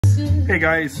Hey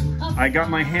guys, I got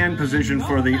my hand position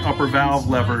for the upper valve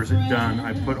levers done.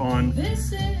 I put on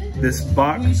this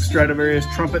Bach Stradivarius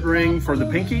trumpet ring for the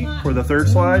pinky, for the third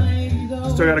slide.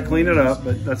 Still got to clean it up,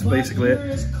 but that's basically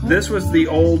it. This was the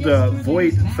old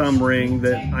Voigt thumb ring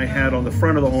that I had on the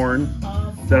front of the horn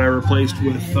that I replaced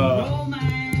with,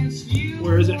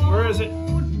 where is it?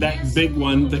 That big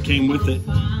one that came with it.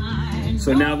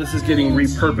 So now this is getting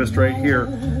repurposed right here.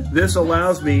 This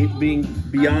allows me, being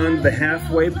beyond the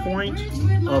halfway point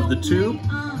of the tube,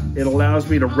 it allows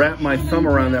me to wrap my thumb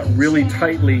around that really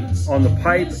tightly on the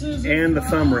pipe and the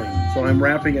thumb ring. So I'm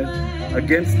wrapping it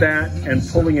against that and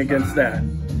pulling against that.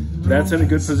 That's in a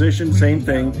good position, same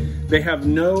thing. They have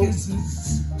nothing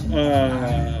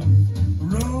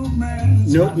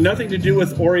to do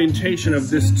with orientation of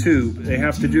this tube. They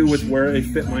have to do with where they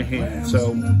fit my hand.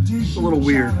 So it's a little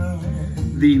weird.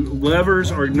 The levers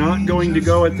are not going to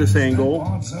go at this angle.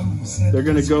 They're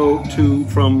going to go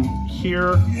from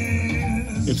here,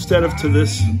 instead of to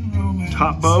this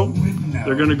top bow,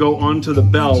 they're going to go onto the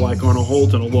bell like on a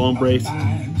Holt and a long brace.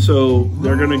 So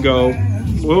they're going to go,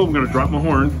 whoa, I'm going to drop my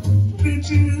horn,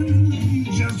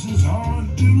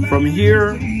 from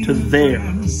here to there.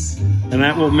 And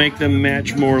that will make them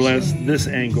match more or less this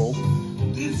angle.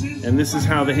 And this is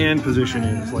how the hand position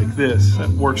is, like this. That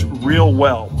works real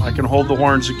well. I can hold the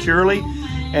horn securely,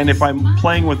 and if I'm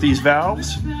playing with these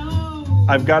valves,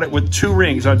 I've got it with 2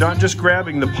 rings. I'm not just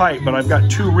grabbing the pipe, but I've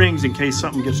got 2 rings in case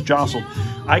something gets jostled.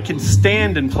 I can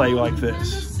stand and play like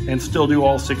this and still do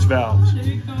all 6 valves.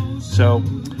 So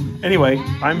anyway,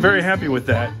 I'm very happy with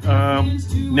that.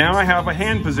 Now I have a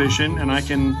hand position and I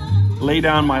can lay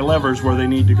down my levers where they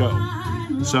need to go.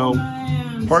 So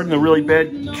pardon the really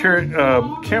bad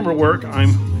camera work.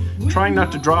 I'm trying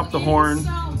not to drop the horn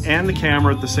and the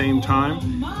camera at the same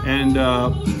time. And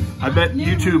I bet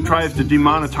YouTube tries to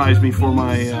demonetize me for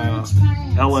my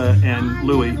Ella and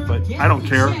Louie, but I don't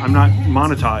care. I'm not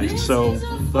monetized, so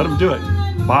let them do it.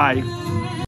 Bye.